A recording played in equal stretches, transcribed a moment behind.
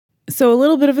So a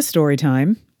little bit of a story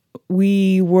time.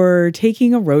 We were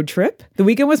taking a road trip. The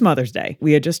weekend was Mother's Day.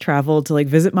 We had just traveled to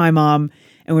visit my mom,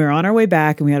 and we were on our way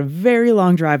back, and we had a very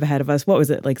long drive ahead of us. What was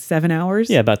it, 7 hours?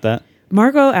 Yeah, about that.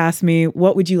 Margot asked me,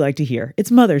 what would you like to hear?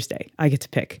 It's Mother's Day. I get to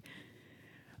pick.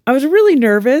 I was really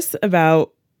nervous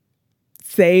about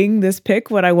saying this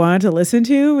pick, what I wanted to listen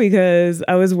to, because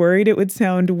I was worried it would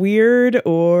sound weird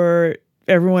or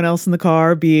everyone else in the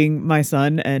car, being my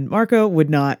son and Marco, would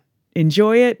not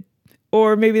enjoy it.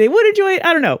 Or maybe they would enjoy it.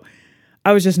 I don't know.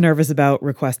 I was just nervous about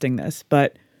requesting this.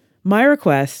 But my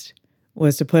request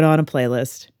was to put on a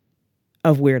playlist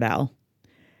of Weird Al.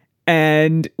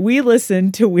 And we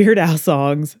listened to Weird Al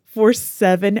songs for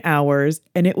 7 hours,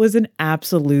 and it was an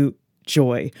absolute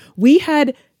joy. We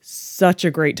had such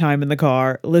a great time in the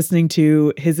car listening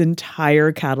to his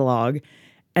entire catalog,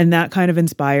 and that kind of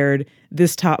inspired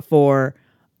this top 4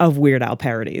 of Weird Al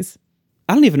parodies.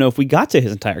 I don't even know if we got to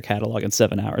his entire catalog in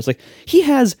 7 hours. He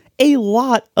has a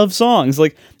lot of songs.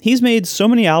 He's made so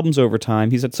many albums over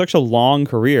time. He's had such a long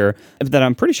career that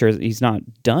I'm pretty sure he's not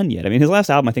done yet. I mean, his last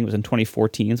album, I think, was in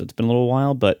 2014, so it's been a little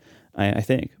while, but I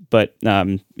think. But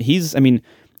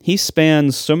he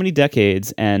spans so many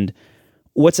decades, and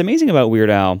what's amazing about Weird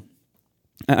Al,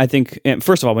 I think,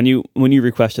 first of all, when you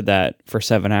requested that for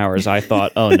 7 hours, I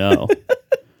thought, oh no.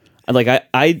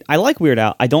 I like Weird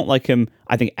Al. I don't like him,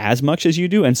 I think, as much as you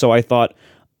do, and so I thought,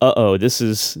 this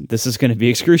is going to be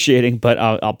excruciating, but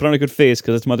I'll put on a good face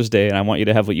because it's Mother's Day and I want you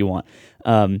to have what you want.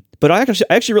 But I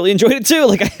actually really enjoyed it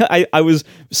too. I was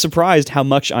surprised how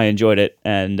much I enjoyed it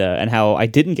and how I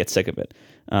didn't get sick of it.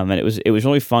 And it was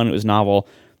really fun. It was novel.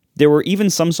 There were even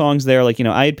some songs there,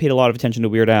 I had paid a lot of attention to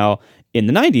Weird Al in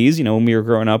the 90s, when we were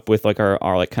growing up with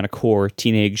our kind of core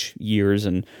teenage years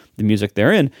and the music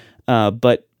therein.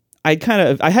 But I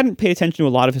hadn't paid attention to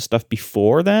a lot of his stuff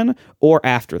before then or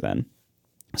after then.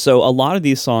 So a lot of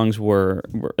these songs were,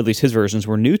 at least his versions,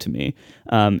 were new to me.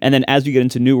 And then as we get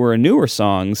into newer and newer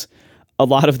songs, a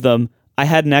lot of them, I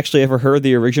hadn't actually ever heard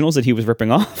the originals that he was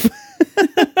ripping off.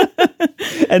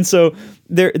 And so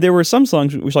there were some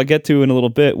songs, which I'll get to in a little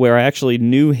bit, where I actually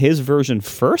knew his version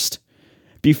first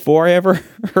before I ever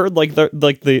heard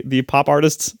the pop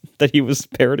artists that he was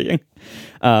parodying.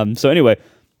 So anyway,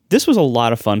 this was a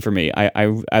lot of fun for me.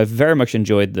 I very much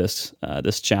enjoyed this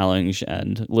challenge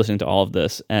and listening to all of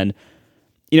this. And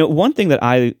one thing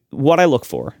that what I look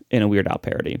for in a Weird Al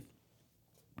parody,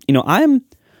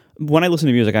 when I listen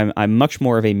to music, I'm much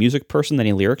more of a music person than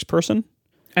a lyrics person.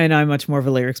 And I'm much more of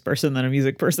a lyrics person than a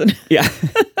music person. Yeah.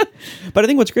 But I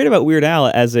think what's great about Weird Al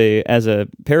as a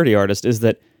parody artist is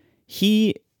that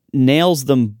he nails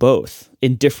them both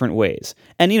in different ways.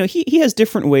 And he has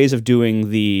different ways of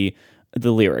doing the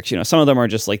lyrics. Some of them are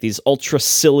just these ultra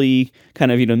silly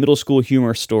kind of middle school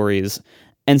humor stories,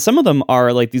 and some of them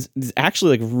are these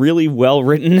actually really well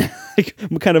written,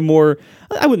 kind of more,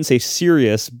 I wouldn't say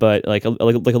serious, but like a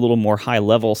little more high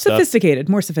level stuff.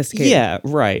 More sophisticated. Yeah,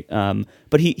 right.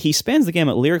 But he spans the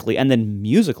gamut lyrically, and then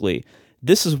musically.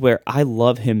 This is where I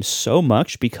love him so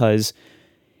much, because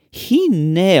he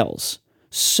nails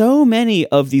so many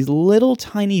of these little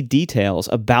tiny details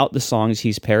about the songs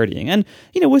he's parodying. And,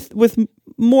 with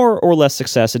more or less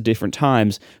success at different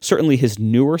times, certainly his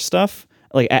newer stuff,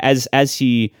 as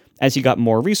he got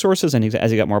more resources and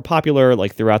as he got more popular,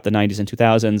 throughout the 90s and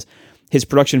 2000s, his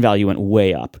production value went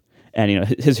way up. And,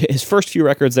 his first few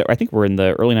records that I think were in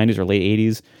the early 90s or late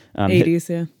 80s. 80s,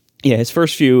 yeah. Yeah, his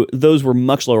first few, those were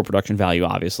much lower production value,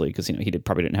 obviously, because he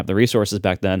probably didn't have the resources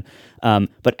back then.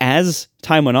 But as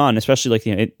time went on,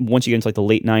 especially once you get into the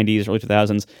late 90s, early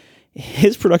 2000s,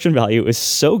 his production value is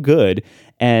so good,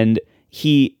 and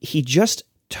he just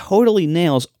totally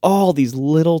nails all these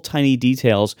little tiny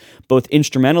details, both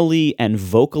instrumentally and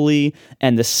vocally,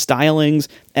 and the stylings.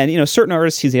 And certain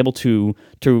artists he's able to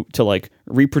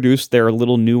reproduce their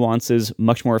little nuances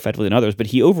much more effectively than others, but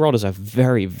he overall does a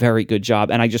very, very good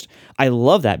job. And I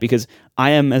love that, because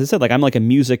I am, as I said, I'm a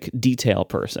music detail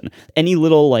person. Any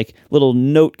little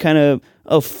note kind of,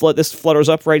 this flutters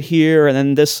up right here,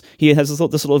 and then he has this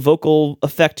little vocal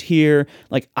effect here.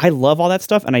 I love all that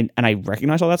stuff, and I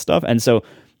recognize all that stuff, and so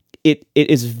it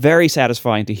is very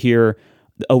satisfying to hear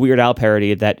a Weird Al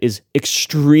parody that is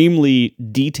extremely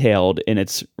detailed in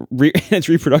its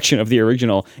reproduction of the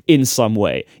original in some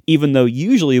way, even though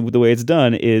usually the way it's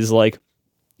done is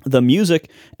the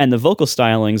music and the vocal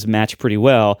stylings match pretty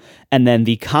well, and then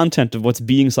the content of what's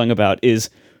being sung about is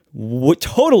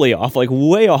totally off,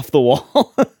 way off the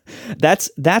wall.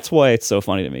 That's why it's so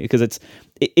funny to me, because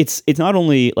it's not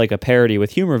only a parody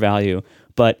with humor value,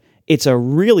 but it's a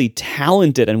really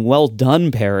talented and well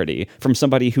done parody from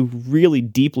somebody who really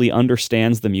deeply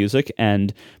understands the music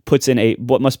and puts in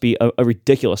what must be a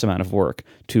ridiculous amount of work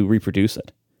to reproduce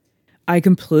it. I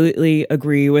completely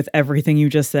agree with everything you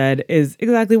just said. Is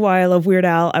exactly why I love Weird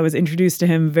Al. I was introduced to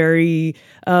him very,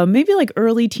 maybe like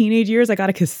early teenage years. I got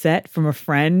a cassette from a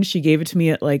friend. She gave it to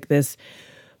me at like this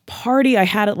party I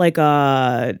had at like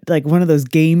one of those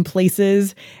game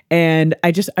places, and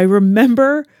I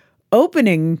remember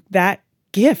opening that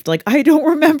gift. Like, I don't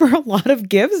remember a lot of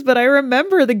gifts, but I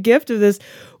remember the gift of this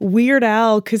Weird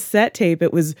Al cassette tape.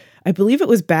 I believe it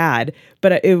was Bad,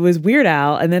 but it was Weird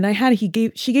Al. And then she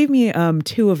gave me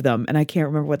 2 of them, and I can't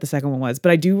remember what the second one was,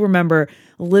 but I do remember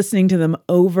listening to them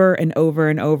over and over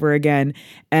and over again.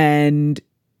 And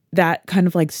that kind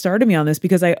of like started me on this,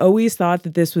 because I always thought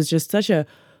that this was just such a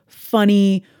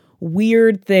funny,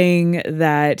 weird thing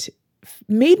that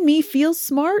made me feel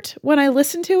smart when I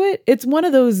listened to it. It's one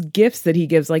of those gifts that he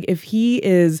gives. Like, if he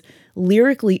is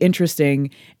lyrically interesting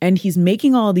and he's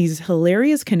making all these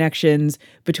hilarious connections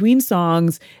between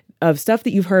songs of stuff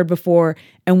that you've heard before,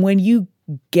 and when you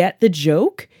get the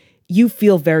joke, you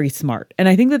feel very smart. And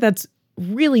I think that that's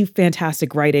really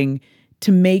fantastic writing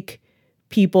to make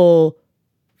people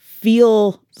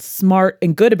feel smart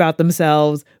and good about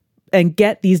themselves and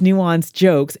get these nuanced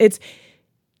jokes.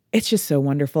 It's just so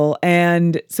wonderful.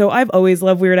 And so I've always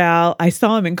loved Weird Al. I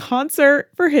saw him in concert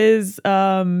for his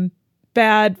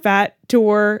Bad Fat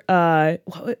tour.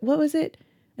 What was it?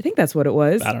 I think that's what it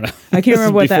was. I don't know. I can't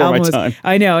remember what the album was. Time.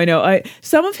 I know.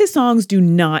 Some of his songs do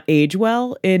not age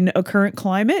well in a current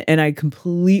climate, and I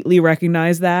completely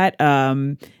recognize that.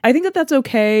 I think that that's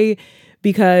okay,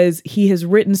 because he has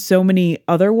written so many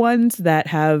other ones that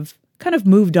have kind of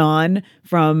moved on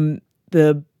from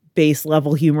the base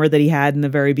level humor that he had in the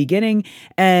very beginning.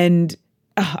 And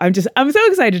I'm so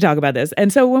excited to talk about this.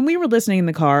 And so when we were listening in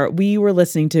the car, we were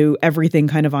listening to everything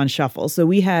kind of on shuffle. So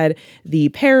we had the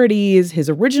parodies, his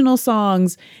original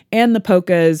songs, and the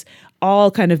polkas all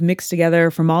kind of mixed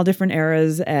together from all different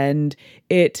eras. And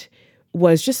it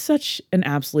was just such an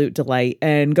absolute delight.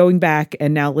 And going back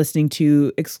and now listening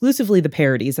to exclusively the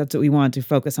parodies, that's what we want to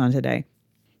focus on today.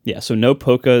 Yeah, so no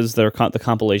polkas that are the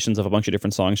compilations of a bunch of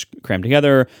different songs crammed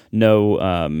together. No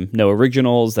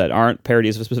originals that aren't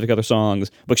parodies of specific other songs.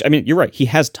 Which, I mean, you're right. He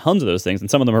has tons of those things, and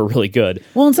some of them are really good.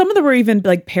 Well, and some of them are even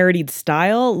like parodied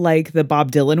style, like the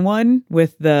Bob Dylan one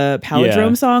with the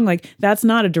Palindrome song. Like, that's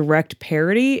not a direct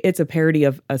parody. It's a parody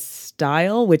of a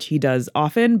style, which he does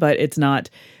often, but it's not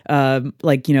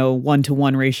like,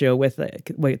 1-to-1 ratio with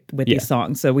these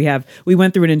songs. So we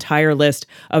went through an entire list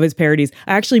of his parodies.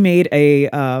 I actually made a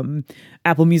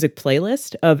Apple Music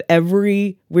playlist of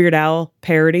every Weird Al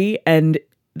parody, and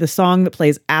the song that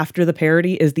plays after the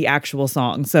parody is the actual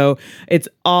song. So it's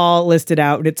all listed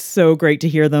out, and it's so great to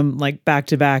hear them like back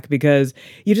to back, because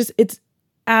it's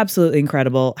absolutely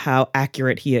incredible how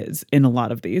accurate he is in a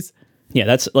lot of these. Yeah,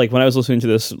 that's like when I was listening to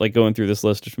this, like going through this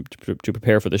list to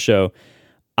prepare for the show,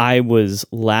 I was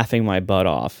laughing my butt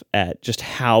off at just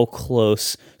how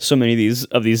close so many of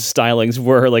these stylings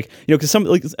were. Like, because some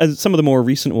of the more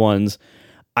recent ones,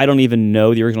 I don't even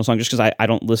know the original song just because I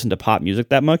don't listen to pop music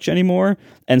that much anymore.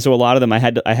 And so a lot of them I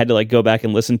had to like go back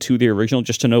and listen to the original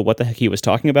just to know what the heck he was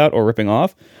talking about or ripping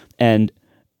off. And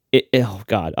oh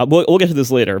God, we'll get to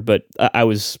this later, but I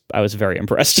was very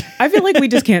impressed. I feel like we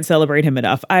just can't celebrate him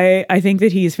enough. I think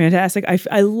that he's fantastic.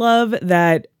 I love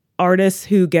that artists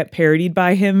who get parodied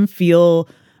by him feel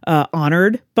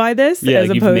honored by this, as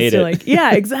opposed to like,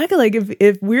 yeah, exactly. Like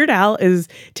if Weird Al is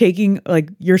taking like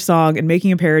your song and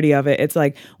making a parody of it, it's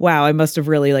like, wow, I must have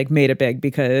really like made it big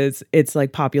because it's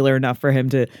like popular enough for him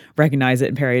to recognize it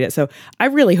and parody it. So I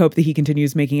really hope that he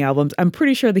continues making albums. I'm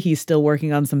pretty sure that he's still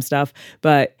working on some stuff,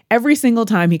 but every single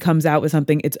time he comes out with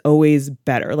something, it's always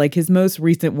better. Like his most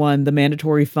recent one, the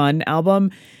Mandatory Fun album,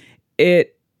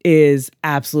 it is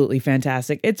absolutely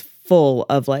fantastic. It's full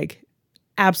of like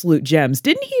absolute gems.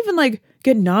 Didn't he even like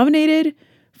get nominated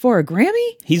for a Grammy?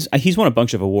 He's won a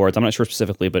bunch of awards. I'm not sure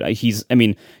specifically, but he's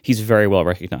very well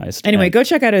recognized. Anyway, go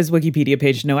check out his Wikipedia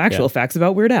page to know actual facts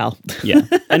about Weird Al. Yeah,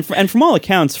 and from all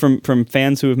accounts, from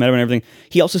fans who have met him and everything,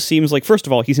 he also seems like, first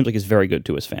of all, he seems like he's very good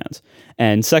to his fans,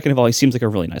 and second of all, he seems like a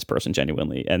really nice person,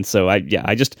 genuinely. And so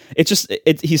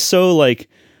he's so like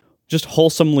just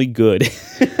wholesomely good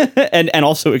and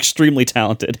also extremely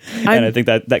talented. And I think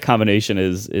that combination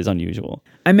is unusual.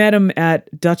 I met him at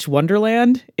Dutch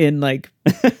Wonderland in like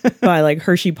by like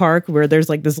Hershey Park, where there's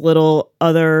like this little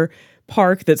other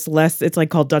park that's less, it's like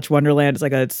called Dutch Wonderland. It's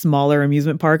like a smaller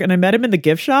amusement park. And I met him in the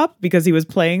gift shop because he was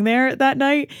playing there that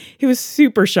night. He was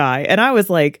super shy. And I was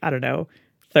like, I don't know,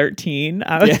 13.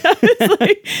 I was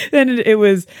like, then it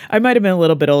was, I might have been a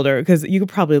little bit older because you could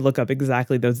probably look up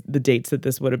exactly the dates that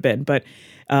this would have been. But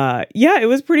yeah, it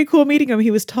was pretty cool meeting him.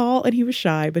 He was tall and he was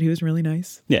shy, but he was really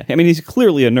nice. Yeah, I mean, he's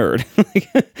clearly a nerd.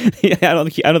 I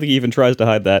don't think he even tries to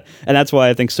hide that, and that's why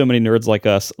I think so many nerds like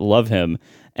us love him.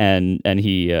 And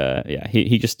he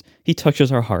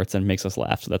touches our hearts and makes us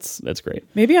laugh. So that's great.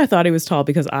 Maybe I thought he was tall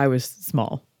because I was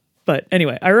small. But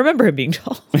anyway, I remember him being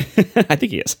tall. I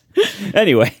think he is.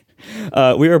 Anyway,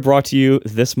 we are brought to you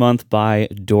this month by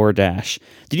DoorDash.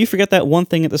 Did you forget that one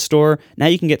thing at the store? Now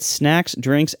you can get snacks,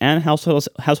 drinks, and household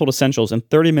essentials in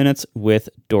 30 minutes with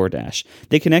DoorDash.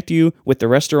 They connect you with the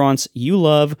restaurants you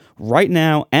love right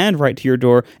now and right to your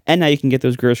door, and now you can get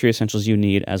those grocery essentials you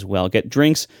need as well. Get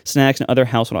drinks, snacks, and other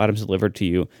household items delivered to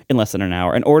you in less than an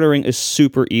hour. And ordering is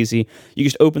super easy. You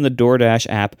just open the DoorDash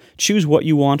app, choose what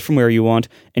you want from where you want,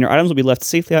 and your items will be left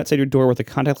safely outside your door with a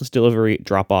contactless delivery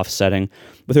drop-off setting.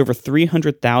 With over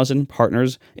 300,000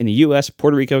 partners in the US,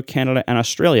 Puerto Rico, Canada, and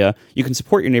Australia, you can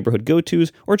support your neighborhood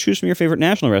go-tos or choose from your favorite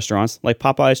national restaurants like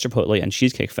Popeyes, Chipotle, and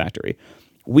Cheesecake Factory.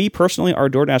 We personally are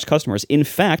DoorDash customers. In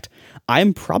fact,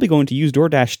 I'm probably going to use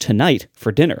DoorDash tonight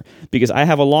for dinner because I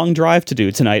have a long drive to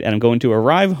do tonight and I'm going to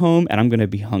arrive home and I'm going to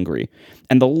be hungry.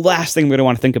 And the last thing I'm going to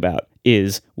want to think about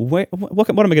is what am I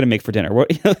going to make for dinner? I'm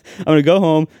going to go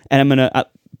home and I'm going to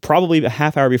probably a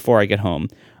half hour before I get home,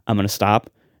 I'm going to stop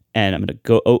and I'm going to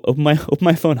go open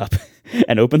my phone up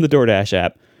and open the DoorDash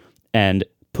app and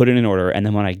put it in order. And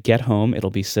then when I get home, it'll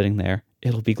be sitting there.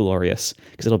 It'll be glorious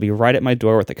because it'll be right at my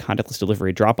door with the contactless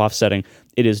delivery drop-off setting.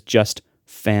 It is just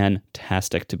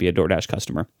fantastic to be a DoorDash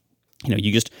customer. You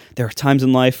know, there are times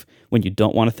in life when you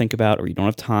don't want to think about or you don't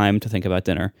have time to think about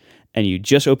dinner and you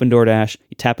just open DoorDash,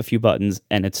 you tap a few buttons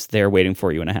and it's there waiting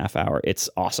for you in a half hour. It's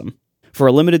awesome. For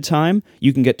a limited time,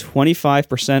 you can get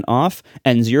 25% off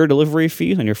and zero delivery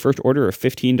fees on your first order of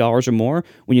 $15 or more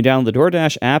when you download the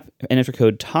DoorDash app and enter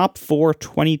code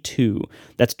TOP422.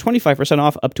 That's 25%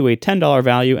 off up to a $10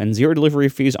 value and zero delivery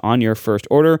fees on your first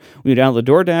order when you download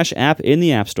the DoorDash app in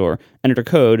the App Store and enter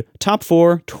code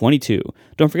TOP422.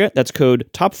 Don't forget, that's code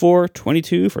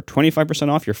TOP422 for 25%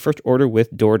 off your first order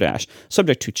with DoorDash.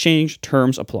 Subject to change,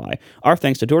 terms apply. Our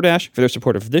thanks to DoorDash for their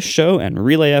support of this show and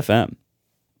Relay FM.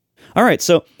 All right,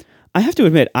 so I have to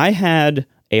admit, I had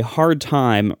a hard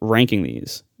time ranking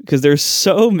these because there's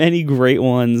so many great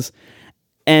ones.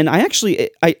 And I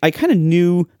kind of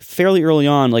knew fairly early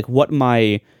on like what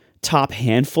my top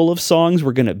handful of songs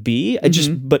were going to be.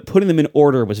 But putting them in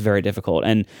order was very difficult.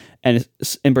 And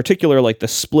in particular, like the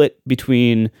split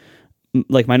between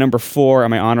like my number 4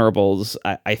 and my honorables,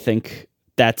 I think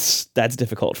that's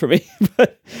difficult for me.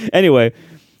 But anyway,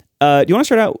 do you want to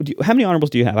start out? How many honorables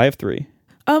do you have? I have 3.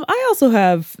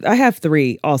 I have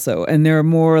 3 also, and they're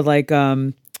more like,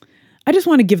 I just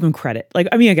want to give them credit. Like,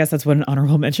 I mean, I guess that's what an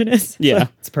honorable mention is. Yeah. So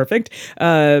it's perfect.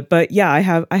 But yeah, I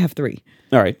have 3.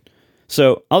 All right.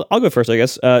 So I'll go first, I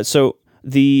guess. So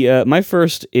my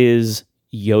first is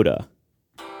Yoda.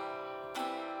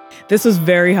 This was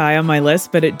very high on my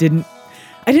list, but I didn't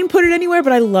put it anywhere,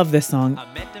 but I love this song.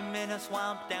 I met him in a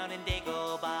swamp down in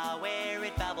Dagobah where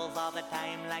it bubbles all the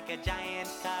time like a giant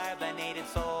carbonated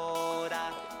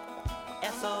soda.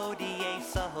 S-O-D-A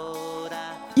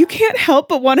soda. You can't help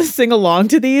but want to sing along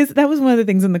to these. That was one of the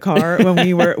things in the car when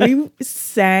we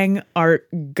sang our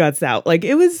guts out. Like,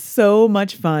 it was so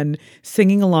much fun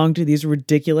singing along to these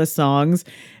ridiculous songs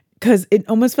because it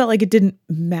almost felt like it didn't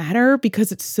matter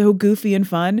because it's so goofy and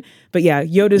fun. But yeah,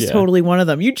 Yoda's totally one of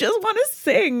them. You just want to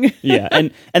sing. Yeah,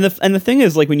 and the thing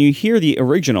is, like, when you hear the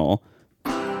original,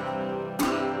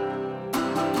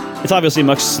 it's obviously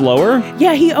much slower.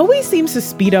 Yeah, he always seems to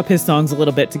speed up his songs a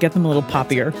little bit to get them a little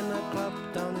poppier.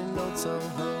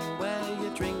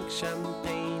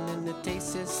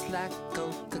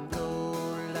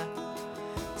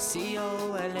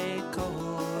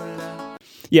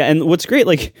 Yeah, and what's great,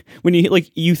 like when you hear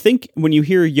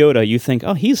Yoda, you think,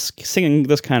 oh, he's singing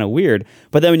this kind of weird.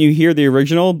 But then when you hear the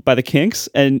original by the Kinks,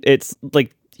 and it's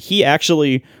like he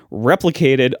actually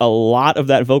replicated a lot of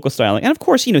that vocal styling. And of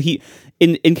course, you know, he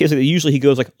in case usually he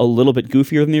goes like a little bit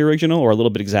goofier than the original or a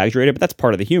little bit exaggerated, but that's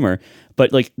part of the humor.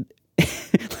 But like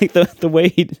like the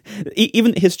way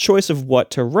even his choice of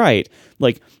what to write,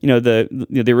 like, you know,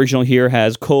 the original here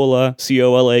has cola,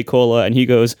 C-O-L-A, cola, and he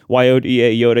goes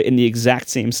Y-O-D-A, Yoda, in the exact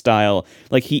same style.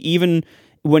 Like, he even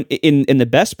when in the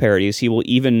best parodies, he will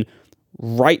even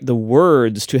write the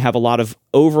words to have a lot of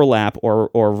overlap or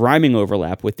rhyming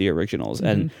overlap with the originals.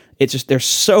 And it's just, there's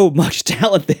so much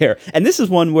talent there. And this is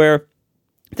one where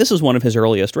this is one of his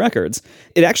earliest records.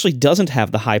 It actually doesn't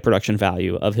have the high production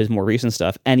value of his more recent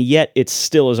stuff, and yet it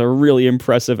still is a really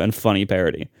impressive and funny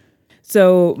parody.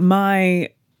 So my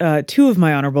two of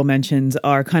my honorable mentions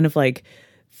are kind of like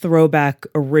throwback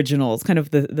originals, kind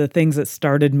of the things that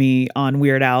started me on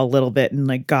Weird Al a little bit and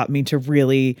like got me to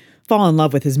really fall in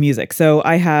love with his music. So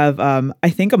I have I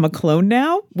Think I'm a Clone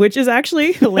Now, which is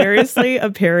actually hilariously a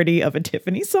parody of a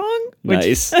Tiffany song,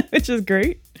 Nice. which is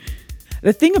great.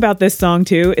 The thing about this song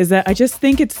too is that I just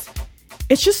think it's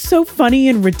just so funny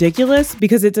and ridiculous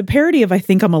because it's a parody of I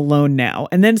Think I'm Alone Now.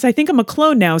 And then it's I Think I'm a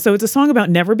Clone Now. So it's a song about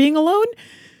never being alone,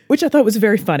 which I thought was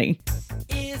very funny.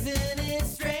 Isn't it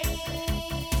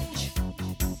strange?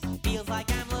 Feels like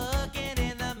I'm looking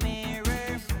in the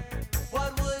mirror.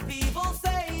 What would people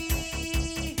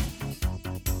say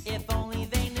if only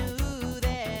they knew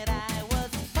that I was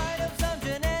part of some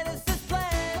geneticist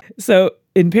plan? So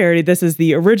in parody, this is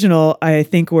the original I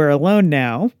Think We're Alone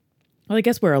Now. Well, I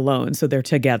guess we're alone, so they're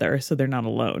together, so they're not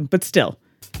alone. But still,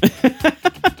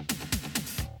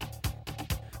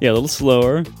 Yeah, a little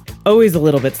slower. always a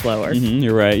little bit slower.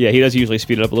 You're right. Yeah, he does usually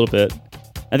speed it up a little bit.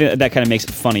 I think that kind of makes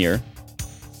it funnier.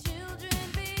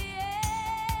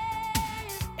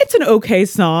 It's an okay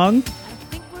song.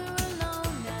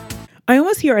 I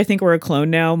almost hear I Think We're a Clone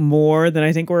Now more than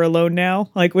I Think We're Alone Now,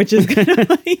 like, which is kind of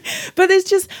funny. But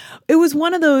it was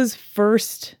one of those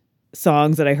first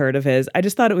songs that I heard of his. I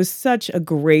just thought it was such a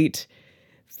great,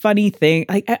 funny thing.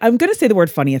 I'm going to say the word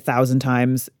funny 1,000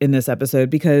 times in this episode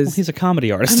because He's a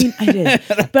comedy artist. I mean, I did,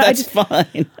 but That's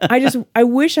fine. I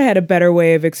wish I had a better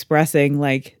way of expressing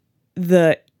like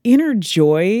the inner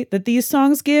joy that these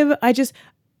songs give. I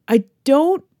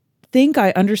don't think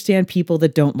I understand people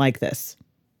that don't like this.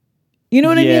 You know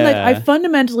what I mean? Like, I Yeah.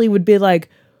 fundamentally would be like,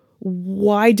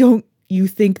 why don't you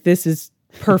think this is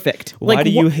perfect? Why Like, do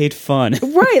you hate fun?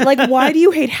 right? Like, why do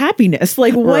you hate happiness?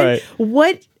 Like, Right.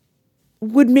 what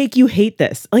would make you hate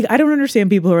this? Like, I don't understand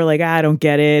people who are like, I don't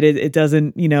get it. It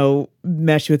doesn't,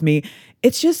 mesh with me.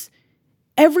 It's just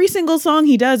every single song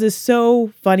he does is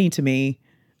so funny to me.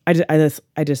 I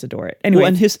just adore it. Anyway, Well,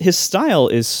 and his style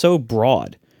is so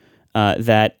broad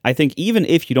that I think even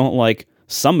if you don't like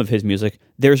some of his music,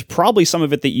 there's probably some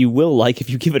of it that you will like if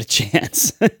you give it a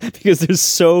chance because there's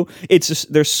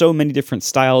so many different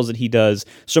styles that he does,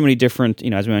 so many different,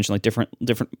 as we mentioned, like different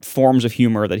forms of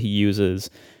humor that he uses.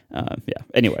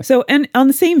 Anyway. So, and on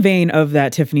the same vein of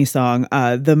that Tiffany song,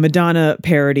 the Madonna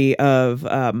parody of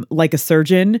Like a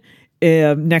Surgeon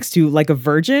next to Like a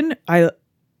Virgin, I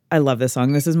love this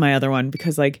song. This is my other one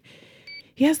because like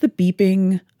he has the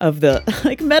beeping of the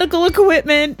like medical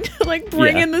equipment, like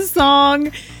bringing the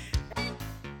song.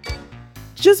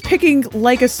 Just picking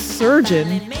Like a Surgeon.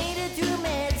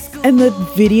 And the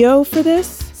video for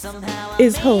this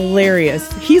is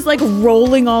hilarious. He's like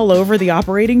rolling all over the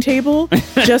operating table,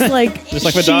 just like Just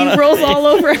like she Madonna. rolls all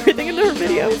over everything in her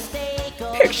video.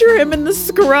 Picture him in the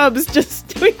scrubs just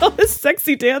doing all this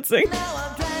sexy dancing.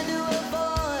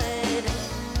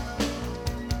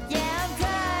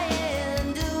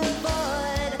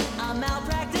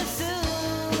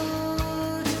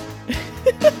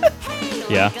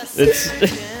 Yeah, it's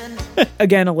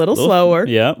Again, a little slower.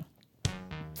 Yeah.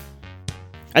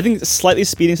 I think slightly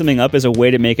speeding something up is a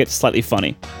way to make it slightly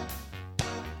funny.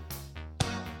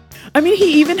 I mean,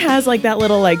 he even has like that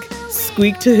little like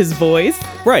squeak to his voice.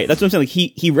 Right, that's what I'm saying. Like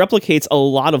he replicates a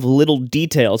lot of little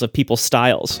details of people's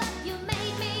styles. You made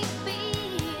me feel,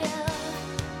 yeah,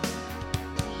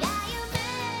 you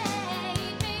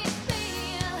made me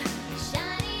feel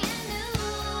shiny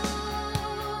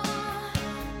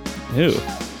and new. Ooh,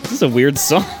 this is a weird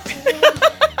song.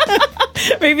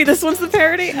 Maybe this one's the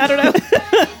parody. I don't know.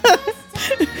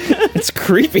 It's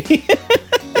creepy.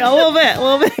 A little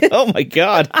bit. Oh my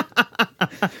god.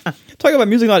 Talking about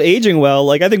music not aging well,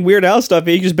 like I think Weird Al stuff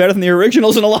ages better than the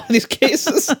originals in a lot of these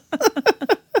cases.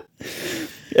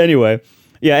 Anyway,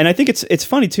 yeah, and I think it's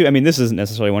funny too. I mean, this isn't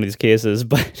necessarily one of these cases,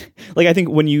 but like I think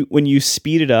when you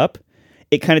speed it up,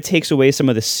 it kind of takes away some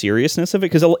of the seriousness of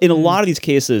it because in a lot of these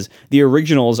cases, the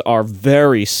originals are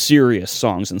very serious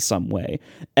songs in some way,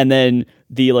 and then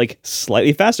the like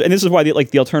slightly faster, and this is why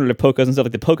the alternative polkas and stuff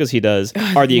like the polkas he does are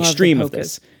the love the extreme of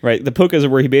polkas. this, right? The polkas are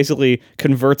where he basically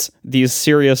converts these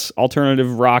serious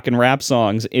alternative rock and rap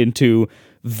songs into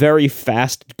very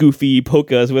fast, goofy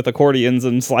polkas with accordions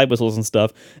and slide whistles and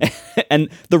stuff. And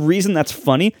the reason that's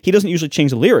funny, he doesn't usually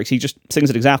change the lyrics. He just sings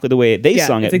it exactly the way they Yeah,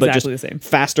 sung it, it's but exactly just the same.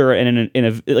 faster and in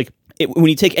a like. When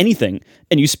you take anything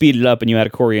and you speed it up and you add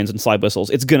accordions and slide whistles,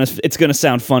 it's gonna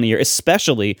sound funnier,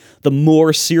 especially the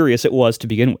more serious it was to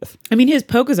begin with. I mean, his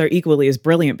polkas are equally as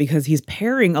brilliant because he's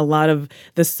pairing a lot of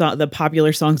the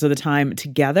popular songs of the time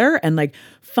together and like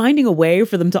finding a way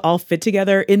for them to all fit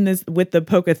together in this with the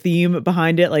polka theme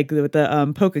behind it, like with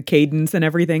the polka cadence and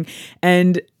everything.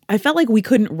 And I felt like we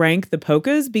couldn't rank the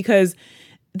polkas because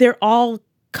they're all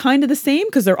kind of the same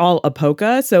because they're all a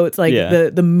polka. So it's like Yeah.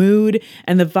 the mood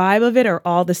and the vibe of it are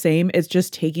all the same. It's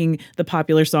just taking the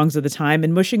popular songs of the time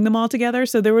and mushing them all together.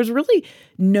 So there was really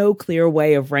no clear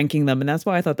way of ranking them. And that's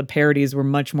why I thought the parodies were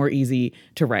much more easy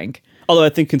to rank. Although I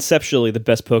think conceptually the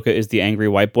best polka is the Angry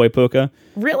White Boy polka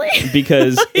Really?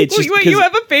 because it's just Wait, you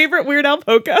have a favorite Weird Al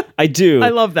polka? I do. I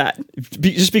love that.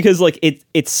 Just because like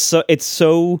it's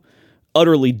so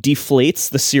utterly deflates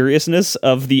the seriousness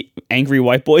of the angry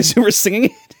white boys who were singing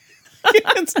it.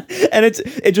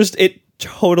 It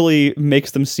totally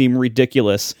makes them seem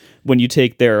ridiculous when you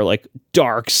take their like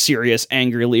dark, serious,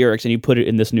 angry lyrics and you put it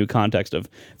in this new context of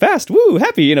fast, woo,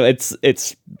 happy. You know,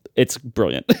 it's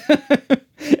brilliant.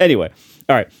 Anyway,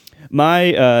 all right.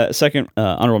 My second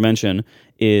honorable mention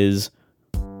is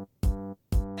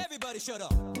Everybody shut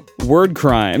up. Word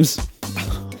Crimes.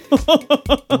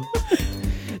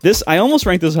 I almost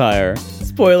ranked this higher.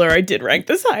 Spoiler, I did rank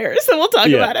this higher, so we'll talk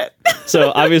Yeah. about it.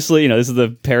 So obviously, this is the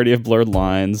parody of Blurred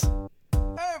Lines.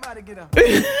 Everybody get up.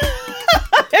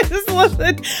 I just love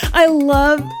it. I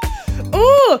love.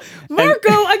 Oh, Marco,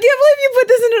 I can't believe you put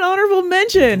this in an honorable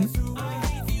mention.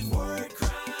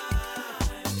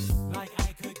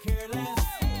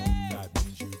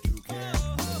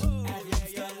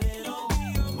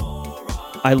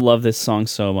 I love this song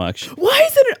so much. Why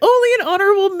is it only an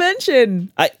honorable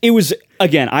mention? It was,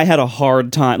 again, I had a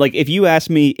hard time. Like, if you asked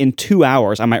me in 2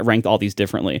 hours, I might rank all these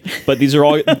differently. But these are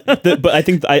all, but I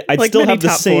think I'd Like still many have the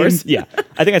top same, fours. yeah.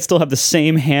 I think I'd still have the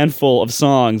same handful of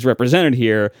songs represented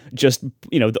here. Just,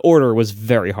 the order was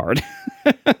very hard.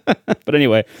 But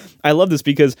anyway, I love this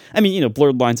because,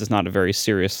 Blurred Lines is not a very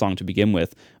serious song to begin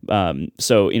with. But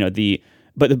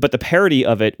the parody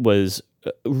of it was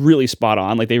really spot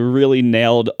on. Like, they really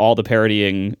nailed all the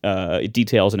parodying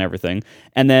details and everything.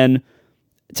 And then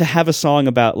to have a song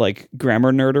about like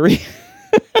grammar nerdery,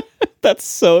 that's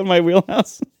so in my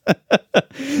wheelhouse.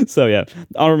 So yeah,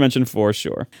 honorable mention for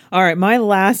sure. All right, my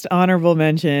last honorable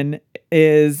mention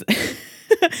is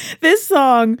this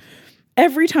song.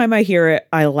 Every time I hear it,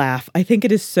 I laugh. I think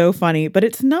it is so funny, but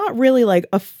it's not really like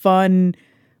a fun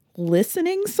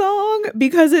listening song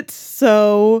because it's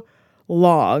so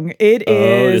long. It Oh,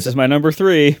 is. this is my number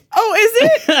 3. Oh, is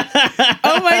it?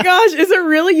 Oh my gosh, is it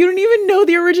really? You don't even know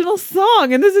the original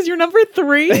song, and this is your number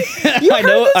 3? You I heard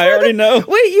know. this I for already know.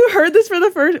 Wait, you heard this for the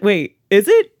first? Wait, is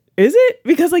it? Is it?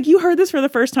 Because like you heard this for the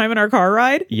first time in our car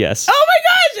ride? Yes. Oh my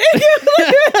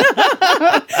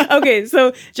gosh! Okay,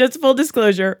 so just full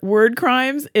disclosure, Word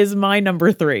Crimes is my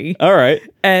number 3. All right.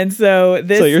 And so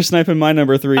this So you're sniping my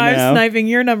number 3 I'm now. sniping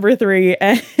your number 3,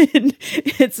 and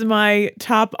it's my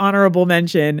top honorable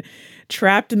mention,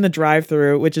 Trapped in the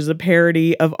Drive-Thru, which is a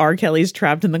parody of R. Kelly's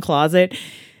Trapped in the Closet.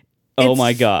 Oh It's-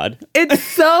 my God. It's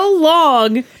so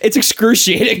long. It's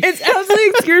excruciating. It's absolutely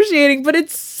excruciating, but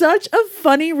it's such a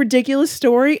funny, ridiculous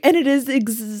story. And it is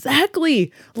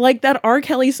exactly like that R.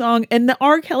 Kelly song. And the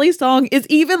R. Kelly song is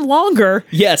even longer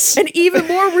Yes. and even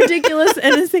more ridiculous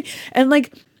and insane. And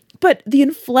like, but the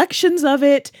inflections of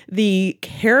it, the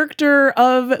character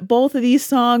of both of these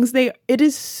songs, it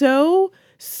is so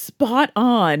spot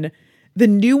on. The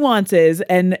nuances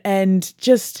and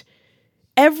just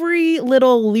every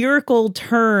little lyrical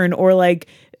turn or like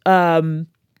the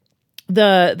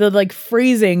like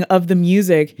phrasing of the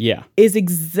music Yeah. is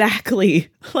exactly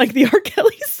like the R.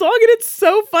 Kelly song, and it's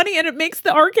so funny, and it makes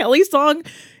the R. Kelly song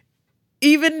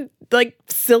even like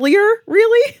sillier,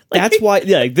 really. Like, That's why,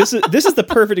 yeah, this is the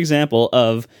perfect example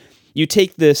of you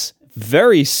take this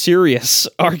very serious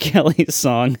R. Kelly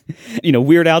song,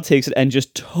 Weird Al takes it and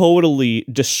just totally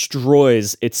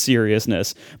destroys its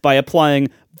seriousness by applying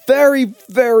very,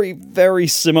 very, very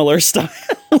similar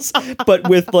styles, but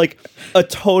with like a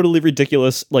totally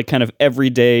ridiculous, like kind of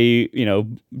everyday,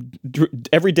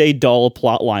 everyday dull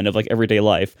plot line of like everyday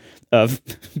life of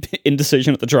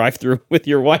indecision at the drive-thru with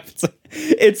your wife.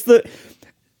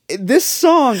 This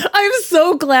song. I'm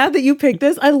so glad that you picked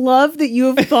this. I love that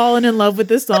you have fallen in love with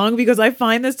this song because I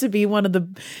find this to be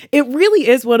it really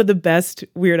is one of the best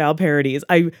Weird Al parodies.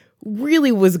 I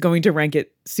really was going to rank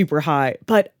it super high,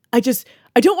 but I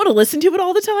don't want to listen to it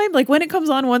all the time. Like when it comes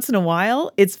on once in a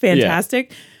while, it's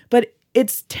fantastic, but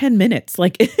it's 10 minutes.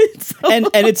 Like it's so And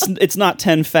it's not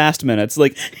 10 fast minutes.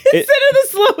 Like instead of the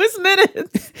slowest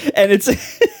minutes. and it's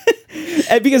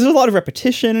and because there's a lot of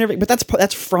repetition and everything, but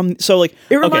that's from so like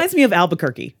It reminds me of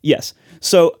Albuquerque. Yes.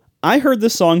 So I heard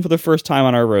this song for the first time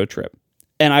on our road trip,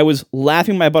 and I was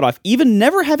laughing my butt off, even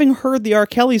never having heard the R.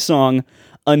 Kelly song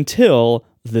until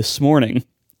this morning.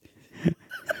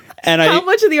 And How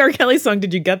much of the R. Kelly song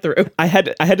did you get through? I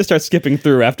had to start skipping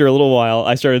through after a little while.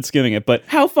 I started skimming it, but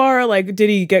How far, like, did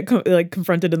he get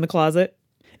confronted in the closet?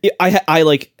 I gave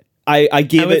I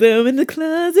was it. in the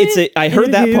closet. I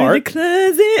heard that in part. the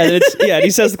closet. And and he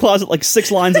says the closet like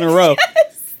 6 lines in a row.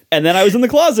 And then I was in the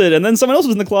closet, and then someone else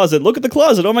was in the closet. Look at the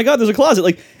closet. Oh my God, there's a closet.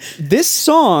 Like, this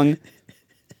song,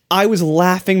 I was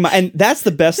laughing. And that's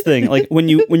the best thing. Like, when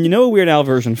you know a Weird Al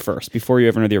version first, before you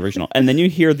ever know the original, and then you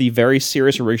hear the very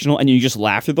serious original, and you just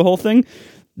laugh through the whole thing,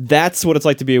 that's what it's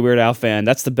like to be a Weird Al fan.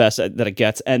 That's the best that it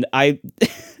gets. And I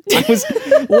was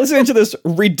listening to this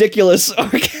ridiculous R.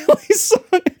 Kelly song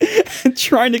and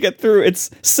trying to get through its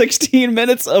 16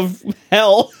 minutes of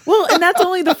hell. Well, and that's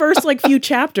only the first, like, few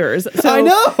chapters. So I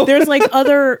know. There's, like,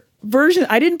 other version.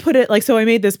 I didn't put it, like, so I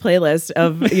made this playlist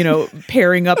of, you know,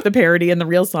 pairing up the parody and the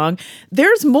real song.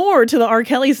 There's more to the R.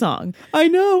 Kelly song. I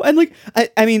know. And, like,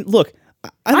 I mean, look.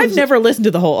 I've never listened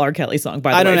to the whole R. Kelly song, by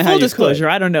the way. don't know how Full you disclosure,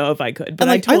 could. I don't know if I could, but And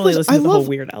I totally listened to the love, whole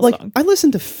Weird Al like, song. I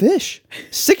listened to Fish.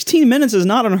 16 minutes is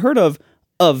not unheard of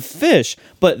Fish,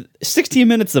 but 16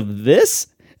 minutes of this?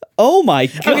 Oh my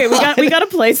God. Okay, we got to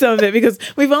play some of it because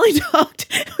we've only talked.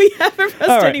 We haven't pressed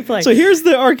All any play. right. So here's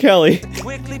the R. Kelly.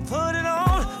 Quickly put it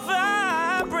on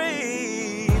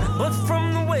vibrate. But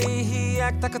from the way he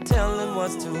act, I could tell it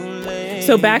was too late.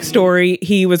 So backstory,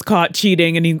 he was caught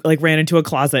cheating and he, like, ran into a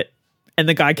closet and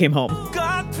the guy came home.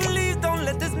 God, please don't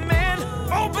let this man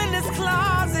open his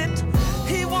closet.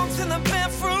 He walks in the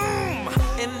bathroom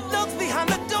and looks behind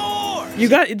the door.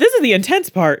 This is the intense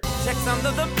part. Checks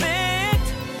under the bed,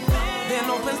 then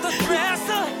opens the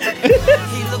dresser.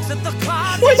 He looks at the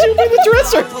closet. Why'd you open the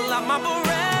dresser? Pull out my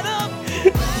Beretta. He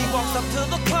walks up to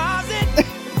the closet,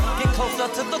 get closer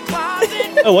to the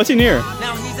closet. Oh, what's in here?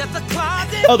 Now he's at the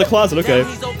closet. Oh, the closet. Okay. Now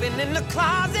he's opening the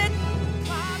closet.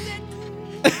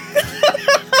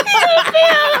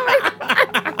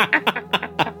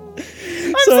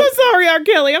 I'm so sorry, R.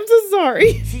 Kelly. I'm so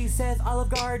sorry. She says Olive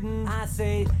Garden. I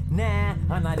say, nah,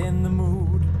 I'm not in the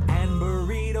mood. And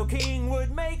Burrito King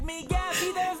would make me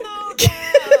gassy, there's no doubt.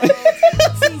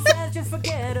 She says just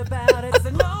forget about it. So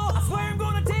no, I swear I'm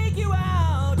gonna take you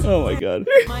out. Oh my God.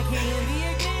 My key in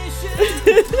the ignition.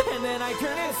 And then I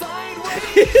turn it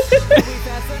sideways. And we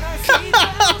fasten our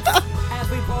seatbelts as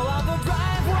we pull out the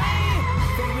driveway.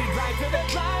 Then we drive to the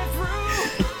drive-thru.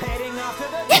 Heading off to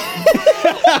the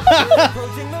drive-thru.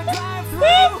 Approaching the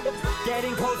drive-thru.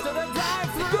 Getting close to the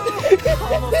drive-thru.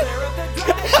 Almost there at the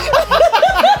drive-thru.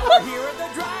 Now we're here at the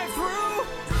drive-thru.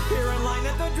 Here in line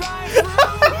at the drive-thru.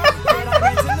 Get our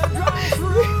hands in the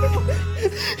drive-thru.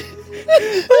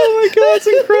 Oh my God, it's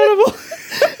incredible.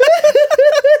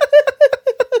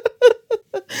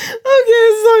 Okay,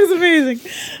 this song's amazing.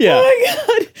 Yeah. Oh my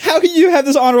God. How can you have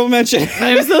this honorable mention?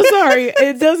 I'm so sorry.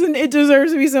 It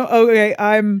deserves to be so. Okay,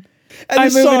 I'm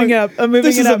this moving song- it up. I'm moving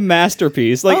This it is up. a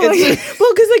masterpiece. Like, Oh my it's, God.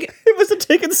 Well, because, like, it must have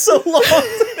taken so long.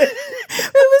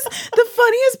 it was the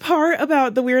funniest part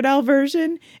about the Weird Al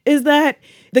version is that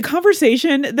the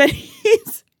conversation that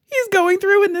he's going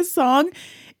through in this song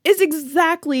is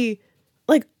exactly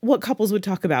like what couples would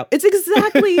talk about. It's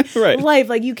exactly Right. life.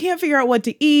 Like, you can't figure out what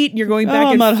to eat and you're going back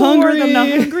Oh, and I'm not forth. hungry. I'm not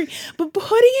hungry. But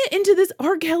putting it into this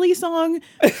R. Kelly song,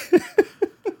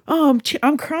 oh,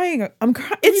 I'm crying. I'm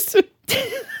crying. It's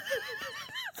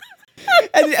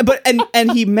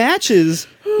and he matches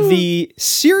the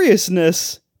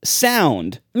seriousness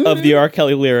sound of the R.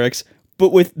 Kelly lyrics,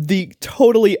 but with the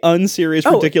totally unserious,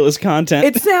 ridiculous content.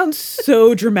 It sounds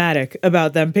so dramatic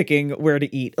about them picking where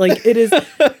to eat. Like, it is,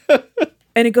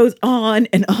 and it goes on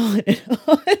and on and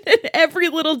on, and every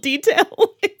little detail.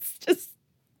 It's just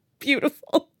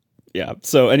beautiful. Yeah.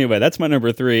 So anyway, that's my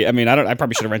number 3. I mean, I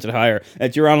probably should have rented higher.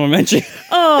 At your honorable mention.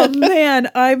 Oh man,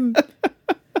 all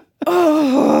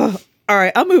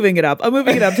right. I'm moving it up. I'm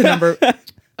moving it up to number.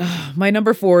 My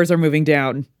number 4s are moving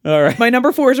down. All right. My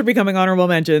number 4s are becoming honorable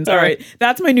mentions. All right.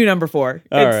 That's my new number 4.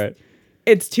 All right.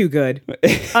 It's too good.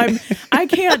 I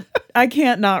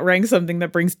can't not rank something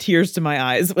that brings tears to my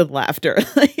eyes with laughter.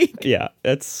 Like, Yeah.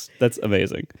 That's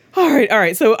amazing. all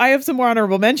right. So I have some more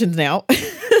honorable mentions now.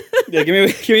 Yeah.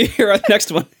 Give me your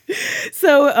next one.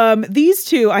 So these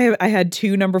two, I had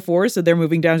 2 number 4s, so they're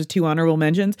moving down to 2 honorable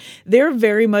mentions. They're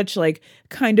very much like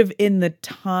kind of in the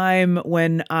time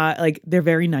when like they're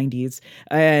very 90s,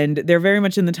 and they're very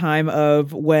much in the time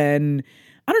of when,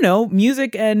 I don't know,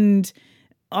 music and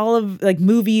all of like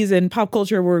movies and pop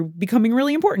culture were becoming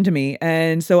really important to me.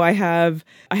 And so I have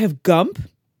Gump,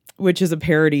 which is a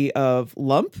parody of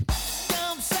Lump.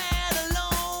 I'm sat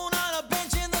alone on a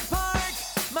bench in the park.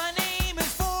 My name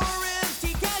is Forrest.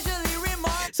 He casually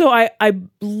remarked. So I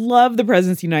love the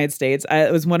President's of the United States.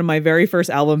 It was one of my very first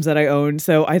albums that I owned.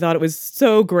 So I thought it was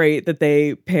so great that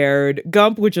they paired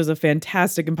Gump, which was a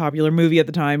fantastic and popular movie at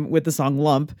the time, with the song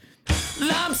Lump.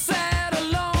 Lump sat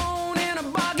alone in a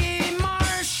boggy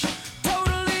marsh,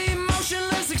 totally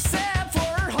motionless except for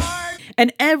her heart.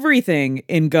 And everything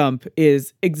in Gump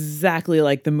is exactly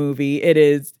like the movie.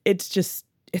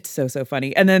 It's so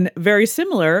funny. And then very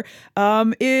similar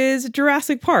is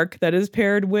Jurassic Park, that is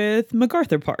paired with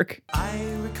MacArthur Park. I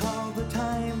recall the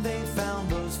time they found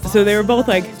those So they were both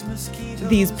like mosquitoes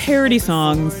these parody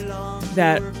songs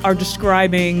that are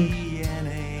describing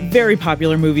very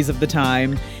popular movies of the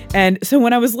time. And so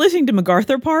when I was listening to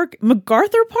MacArthur Park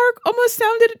almost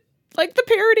sounded like the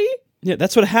parody. Yeah,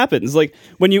 that's what happens. Like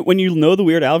when you know the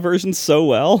Weird Al version so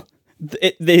well,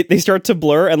 they start to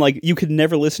blur, and like you could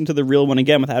never listen to the real one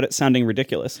again without it sounding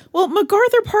ridiculous. Well,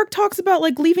 MacArthur Park talks about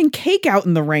like leaving cake out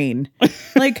in the rain.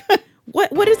 Like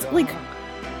what is like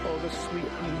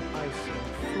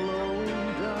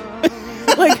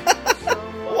like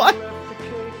What?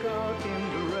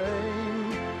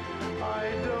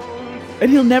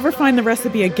 and he'll never find the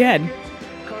recipe again.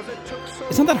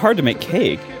 It's not that hard to make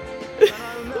cake.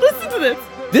 Listen to this.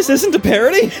 This isn't a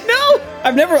parody? No.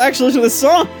 I've never actually listened to this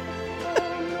song.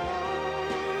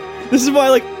 This is why,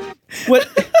 like,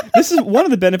 this is one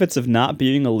of the benefits of not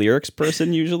being a lyrics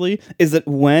person usually, is that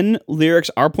when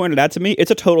lyrics are pointed out to me, it's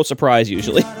a total surprise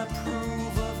usually. gotta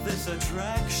approve of this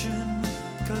attraction,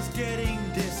 'cause getting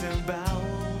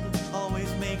disemboweled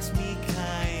always makes me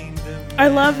kind of I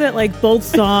love that like both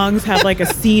songs have like a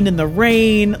scene in the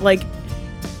rain. Like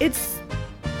it's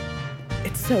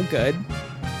so good.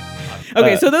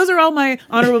 Okay, so those are all my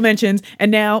honorable mentions,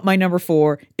 and now my number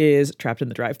 4 is Trapped in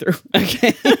the Drive-Thru.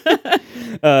 Okay.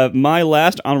 My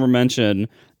last honorable mention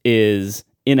is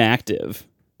Inactive,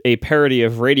 a parody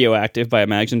of Radioactive by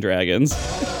Imagine Dragons.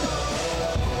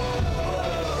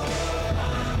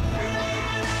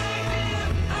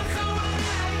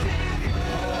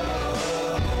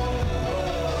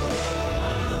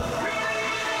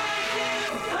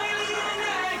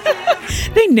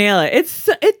 They nail it. It's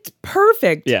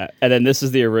perfect. Yeah, and then this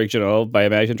is the original by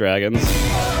Imagine Dragons.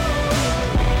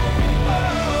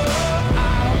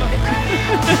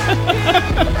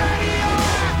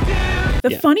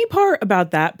 The funny part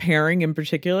about that pairing in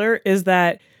particular is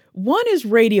that one is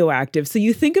Radioactive, so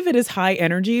you think of it as high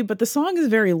energy, but the song is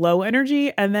very low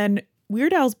energy. And then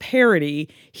Weird Al's parody,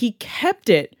 he kept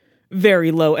it very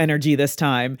low energy this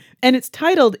time, and it's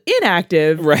titled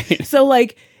Inactive. Right. So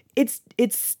like it's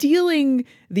stealing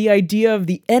the idea of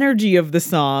the energy of the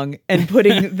song and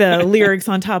putting the lyrics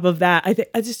on top of that.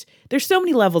 There's so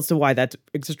many levels to why that's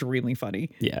extremely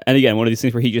funny. Yeah, and again, one of these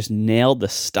things where he just nailed the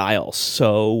style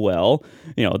so well.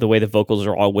 You know, the way the vocals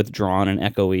are all withdrawn and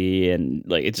echoey, and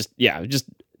like it just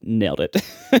nailed it.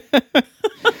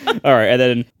 All right, and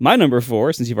then my number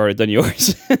 4, since you've already done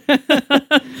yours,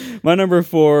 my number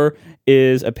 4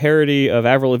 is a parody of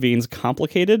Avril Lavigne's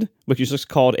 "Complicated," which is just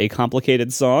called "A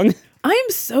Complicated Song." I'm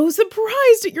so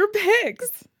surprised at your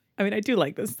picks. I mean, I do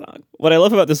like this song. What I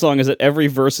love about this song is that every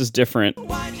verse is different.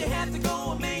 Why'd you have to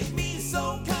go and make me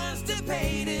so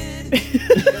constipated?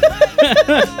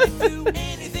 I'd do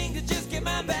anything to just get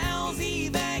my bowels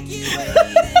evacuated.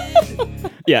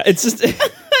 Yeah, it's just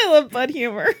I love butt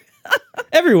humor.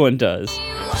 everyone does.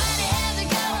 Whatever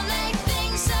gonna make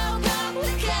things so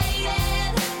complicated.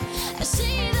 I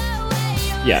see the way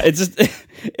you're Yeah,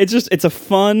 it's a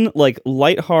fun, like,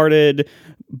 lighthearted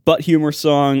butt humor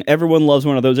song. Everyone loves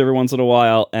one of those every once in a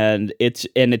while, and it's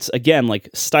again, like,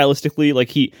 stylistically, like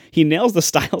he nails the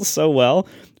style so well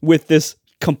with this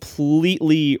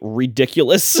completely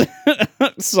ridiculous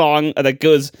song that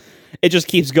goes. It just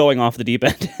keeps going off the deep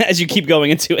end as you keep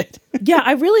going into it. Yeah,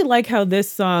 I really like how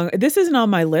this isn't on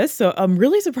my list, so I'm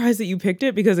really surprised that you picked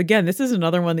it because, again, this is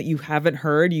another one that you haven't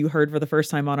heard. You heard for the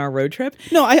first time on our road trip.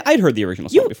 No, I'd heard the original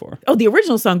song before. Oh, the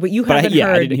original song, but you haven't I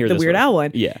heard didn't hear the this Weird one. Al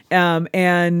one. Yeah.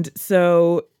 And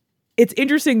so it's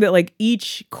interesting that, like,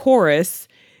 each chorus,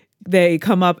 they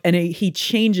come up and he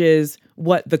changes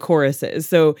what the chorus is.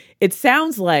 So it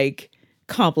sounds like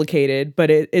complicated, but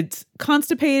it's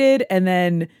constipated, and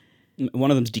then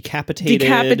One of them's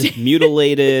decapitated.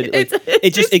 Mutilated. Like,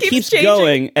 It just it keeps keeps changing.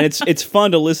 going, and it's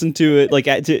fun to listen to it. Like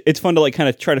it's fun to like kind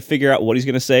of try to figure out what he's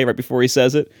going to say right before he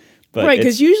says it. But right, it's-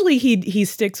 because usually he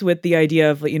sticks with the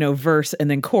idea of, verse and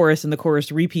then chorus, and the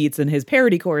chorus repeats, and his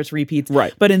parody chorus repeats.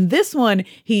 Right. But in this one,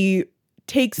 he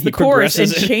takes the He chorus and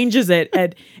progresses it. changes it,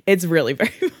 and it's really very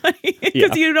funny because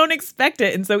Yeah. you don't expect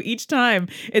it, and so each time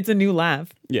it's a new laugh.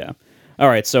 yeah. All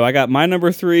right, so I got my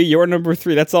number 3, your number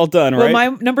 3. That's all done, Well,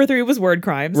 right? my number 3 was Word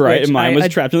Crimes. Right, which and mine was I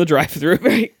Trapped in the Drive-Thru.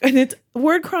 Right. And it's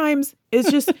Word Crimes is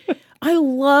just I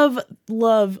love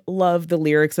the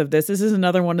lyrics of this. This is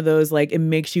another one of those like it